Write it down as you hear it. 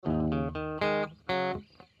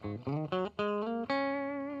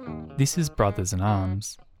This is Brothers in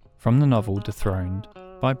Arms, from the novel Dethroned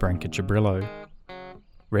by Branka Jabrillo,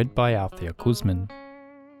 read by Althea Kuzman.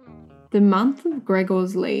 The month of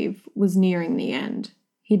Gregor's leave was nearing the end.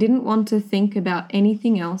 He didn't want to think about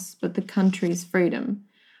anything else but the country's freedom,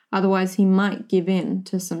 otherwise he might give in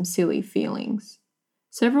to some silly feelings.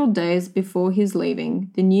 Several days before his leaving,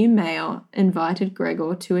 the new mayor invited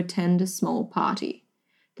Gregor to attend a small party.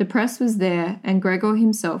 The press was there, and Gregor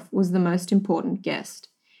himself was the most important guest.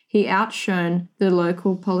 He outshone the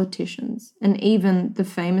local politicians, and even the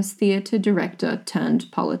famous theatre director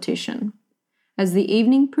turned politician. As the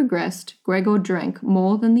evening progressed, Gregor drank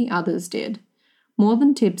more than the others did. More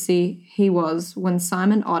than tipsy he was when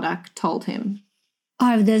Simon Oddak told him,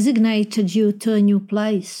 "I've designated you to a new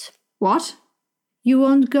place." "What?" "You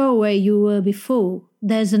won't go where you were before.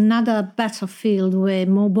 There's another battlefield where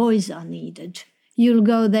more boys are needed. You'll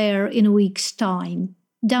go there in a week's time,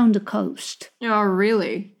 down the coast." "Oh,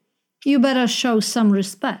 really?" "You better show some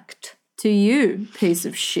respect." "To you, piece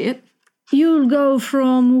of shit." "You'll go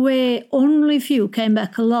from where only few came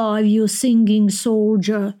back alive, you singing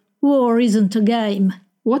soldier. War isn't a game."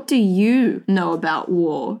 "What do you know about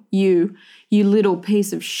war, you little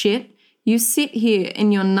piece of shit? You sit here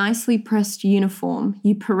in your nicely pressed uniform.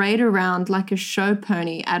 You parade around like a show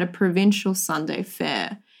pony at a provincial Sunday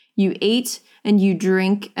fair. You eat and you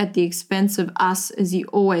drink at the expense of us as you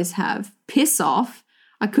always have. Piss off.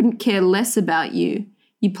 I couldn't care less about you.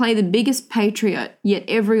 You play the biggest patriot, yet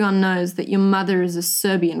everyone knows that your mother is a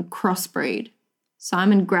Serbian crossbreed."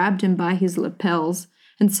 Simon grabbed him by his lapels,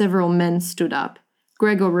 and several men stood up.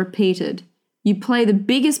 Gregor repeated, "You play the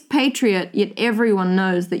biggest patriot, yet everyone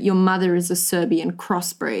knows that your mother is a Serbian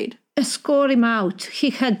crossbreed." "Escort him out.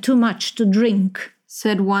 He had too much to drink,"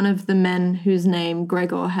 said one of the men whose name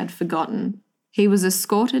Gregor had forgotten. He was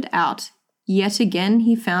escorted out. Yet again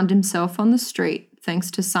he found himself on the street,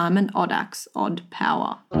 thanks to Simon Oddak's odd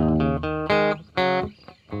power.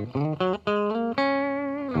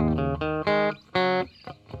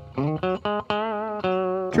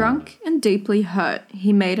 Drunk and deeply hurt,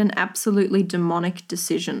 he made an absolutely demonic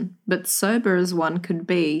decision, but sober as one could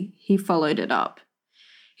be, he followed it up.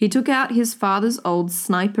 He took out his father's old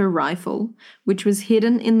sniper rifle, which was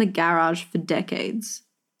hidden in the garage for decades.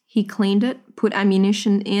 He cleaned it, put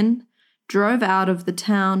ammunition in, drove out of the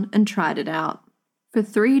town and tried it out. For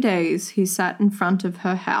 3 days he sat in front of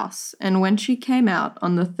her house, and when she came out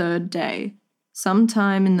on the third day,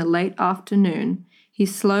 sometime in the late afternoon, he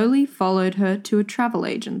slowly followed her to a travel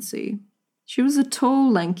agency. She was a tall,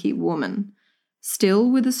 lanky woman, still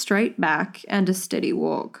with a straight back and a steady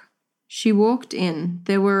walk. She walked in.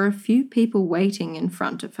 There were a few people waiting in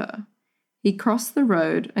front of her. He crossed the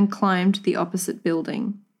road and climbed the opposite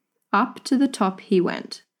building. Up to the top he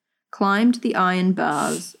went, climbed the iron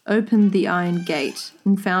bars, opened the iron gate,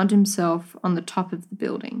 and found himself on the top of the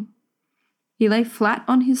building. He lay flat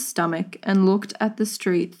on his stomach and looked at the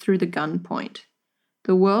street through the gun point.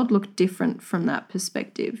 The world looked different from that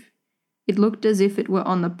perspective. It looked as if it were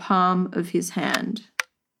on the palm of his hand.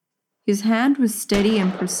 His hand was steady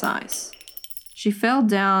and precise. She fell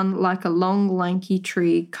down like a long, lanky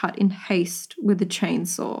tree cut in haste with a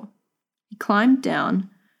chainsaw. He climbed down,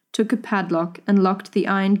 took a padlock and locked the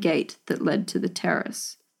iron gate that led to the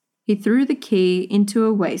terrace. He threw the key into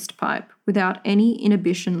a waste pipe without any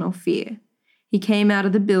inhibition or fear. He came out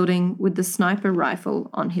of the building with the sniper rifle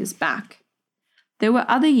on his back. There were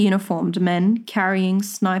other uniformed men carrying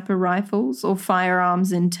sniper rifles or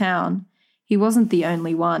firearms in town. He wasn't the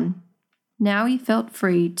only one. Now he felt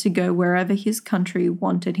free to go wherever his country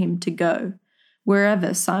wanted him to go,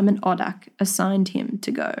 wherever Simon Oddak assigned him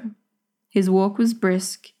to go. His walk was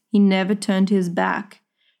brisk. He never turned his back.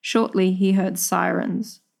 Shortly he heard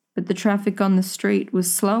sirens, but the traffic on the street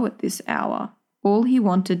was slow at this hour. All he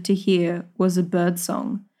wanted to hear was a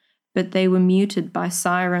birdsong, but they were muted by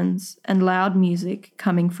sirens and loud music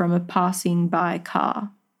coming from a passing-by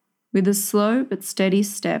car. With a slow but steady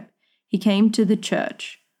step, he came to the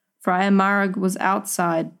church. Friar Marag was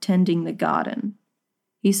outside tending the garden.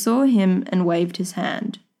 He saw him and waved his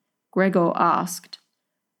hand. Gregor asked,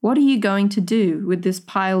 "What are you going to do with this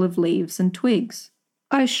pile of leaves and twigs?"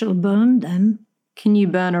 "I shall burn them." "Can you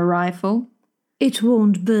burn a rifle?" "It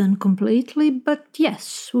won't burn completely, but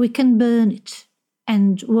yes, we can burn it.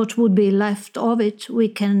 And what would be left of it, we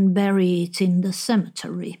can bury it in the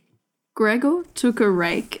cemetery." Gregor took a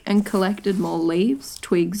rake and collected more leaves,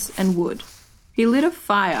 twigs, and wood. He lit a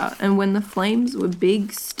fire, and when the flames were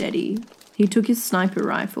big, steady, he took his sniper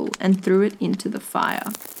rifle and threw it into the fire.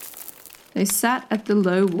 They sat at the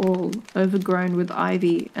low wall, overgrown with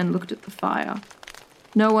ivy, and looked at the fire.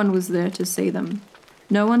 No one was there to see them.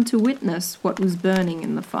 no one to witness what was burning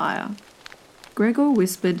in the fire. Gregor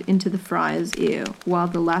whispered into the friar's ear while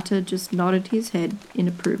the latter just nodded his head in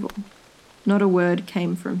approval. Not a word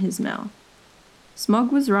came from his mouth.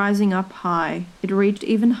 Smog was rising up high. It reached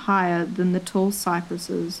even higher than the tall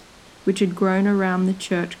cypresses, which had grown around the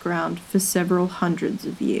church ground for several hundreds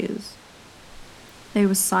of years. They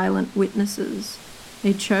were silent witnesses.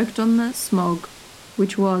 They choked on the smog,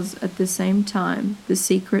 which was, at the same time, the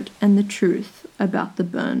secret and the truth about the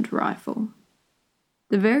burned rifle.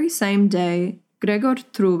 The very same day, Gregor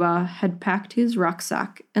Truba had packed his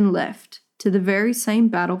rucksack and left to the very same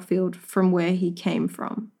battlefield from where he came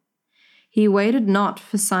from. He waited not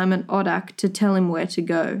for Simon Odak to tell him where to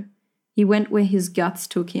go. He went where his guts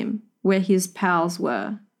took him, where his pals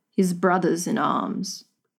were, his brothers in arms.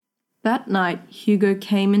 That night, Hugo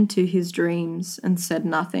came into his dreams and said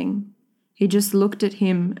nothing. He just looked at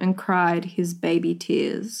him and cried his baby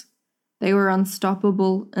tears. They were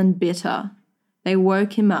unstoppable and bitter. They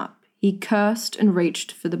woke him up. He cursed and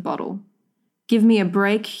reached for the bottle. "Give me a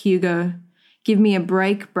break, Hugo. Give me a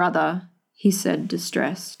break, brother," he said,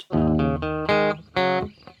 distressed.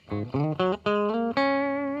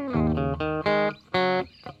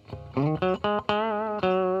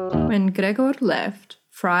 When Gregor left,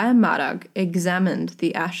 Friar Marag examined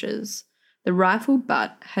the ashes. The rifle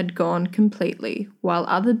butt had gone completely, while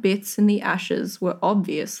other bits in the ashes were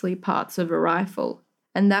obviously parts of a rifle,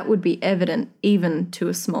 and that would be evident even to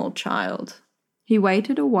a small child. He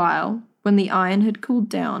waited a while. When the iron had cooled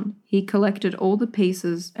down, he collected all the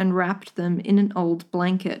pieces and wrapped them in an old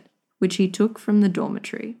blanket, which he took from the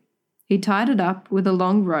dormitory. He tied it up with a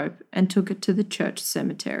long rope and took it to the church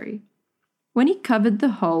cemetery. When he covered the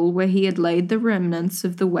hole where he had laid the remnants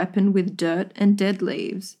of the weapon with dirt and dead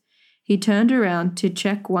leaves, he turned around to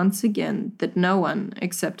check once again that no one,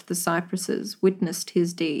 except the cypresses, witnessed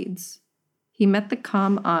his deeds. He met the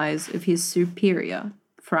calm eyes of his superior,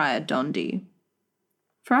 Friar Dondi.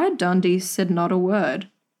 Friar Dondi said not a word,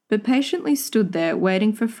 but patiently stood there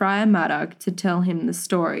waiting for Friar Marag to tell him the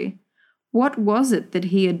story. What was it that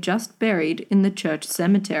he had just buried in the church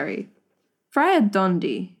cemetery? "Friar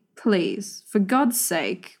Dondi, please, for God's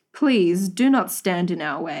sake, please do not stand in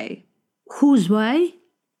our way." Whose way?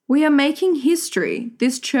 "We are making history.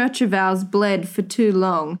 This church of ours bled for too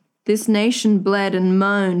long. This nation bled and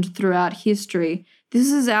moaned throughout history.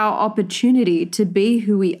 This is our opportunity to be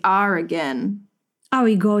who we are again." Are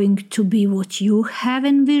we going to be what you have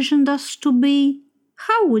envisioned us to be?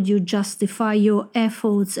 How would you justify your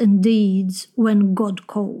efforts and deeds when God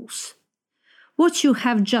calls? What you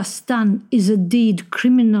have just done is a deed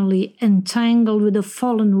criminally entangled with the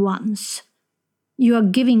fallen ones. You are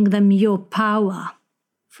giving them your power.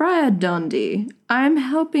 "Friar Dondi, I am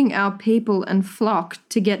helping our people and flock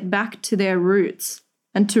to get back to their roots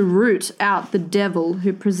and to root out the devil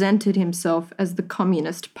who presented himself as the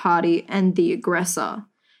Communist Party and the aggressor.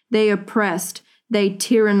 They oppressed, they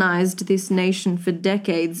tyrannized this nation for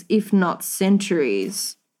decades, if not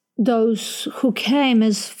centuries. Those who came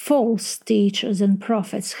as false teachers and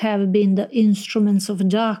prophets have been the instruments of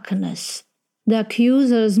darkness. The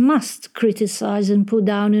accusers must criticize and put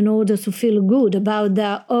down in order to feel good about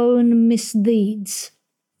their own misdeeds.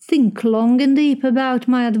 Think long and deep about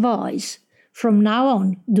my advice. From now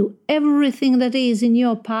on, do everything that is in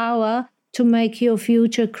your power to make your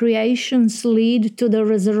future creations lead to the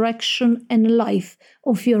resurrection and life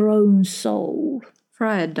of your own soul."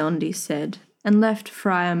 Friar Dondi said, and left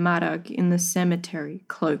Friar Marag in the cemetery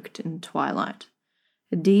cloaked in twilight.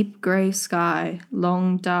 A deep grey sky,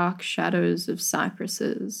 long dark shadows of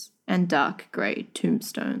cypresses, and dark grey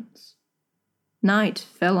tombstones. Night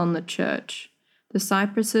fell on the church, the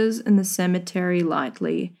cypresses and the cemetery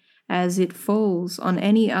lightly, as it falls on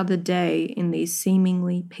any other day in these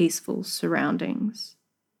seemingly peaceful surroundings.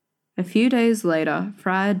 A few days later,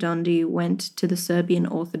 Friar Dondi went to the Serbian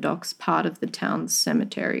Orthodox part of the town's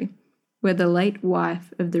cemetery, where the late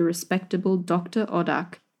wife of the respectable Dr.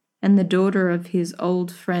 Odak and the daughter of his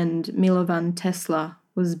old friend Milovan Tesla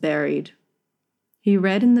was buried. He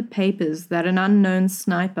read in the papers that an unknown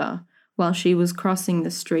sniper, while she was crossing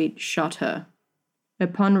the street, shot her.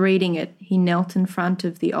 Upon reading it, he knelt in front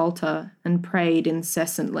of the altar and prayed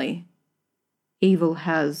incessantly. Evil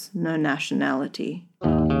has no nationality.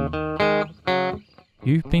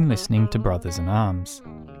 You've been listening to Brothers in Arms,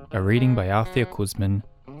 a reading by Althea Kuzman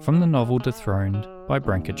from the novel Dethroned by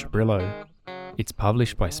Branka Chibrillo. It's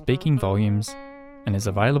published by Speaking Volumes and is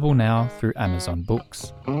available now through Amazon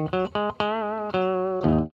Books.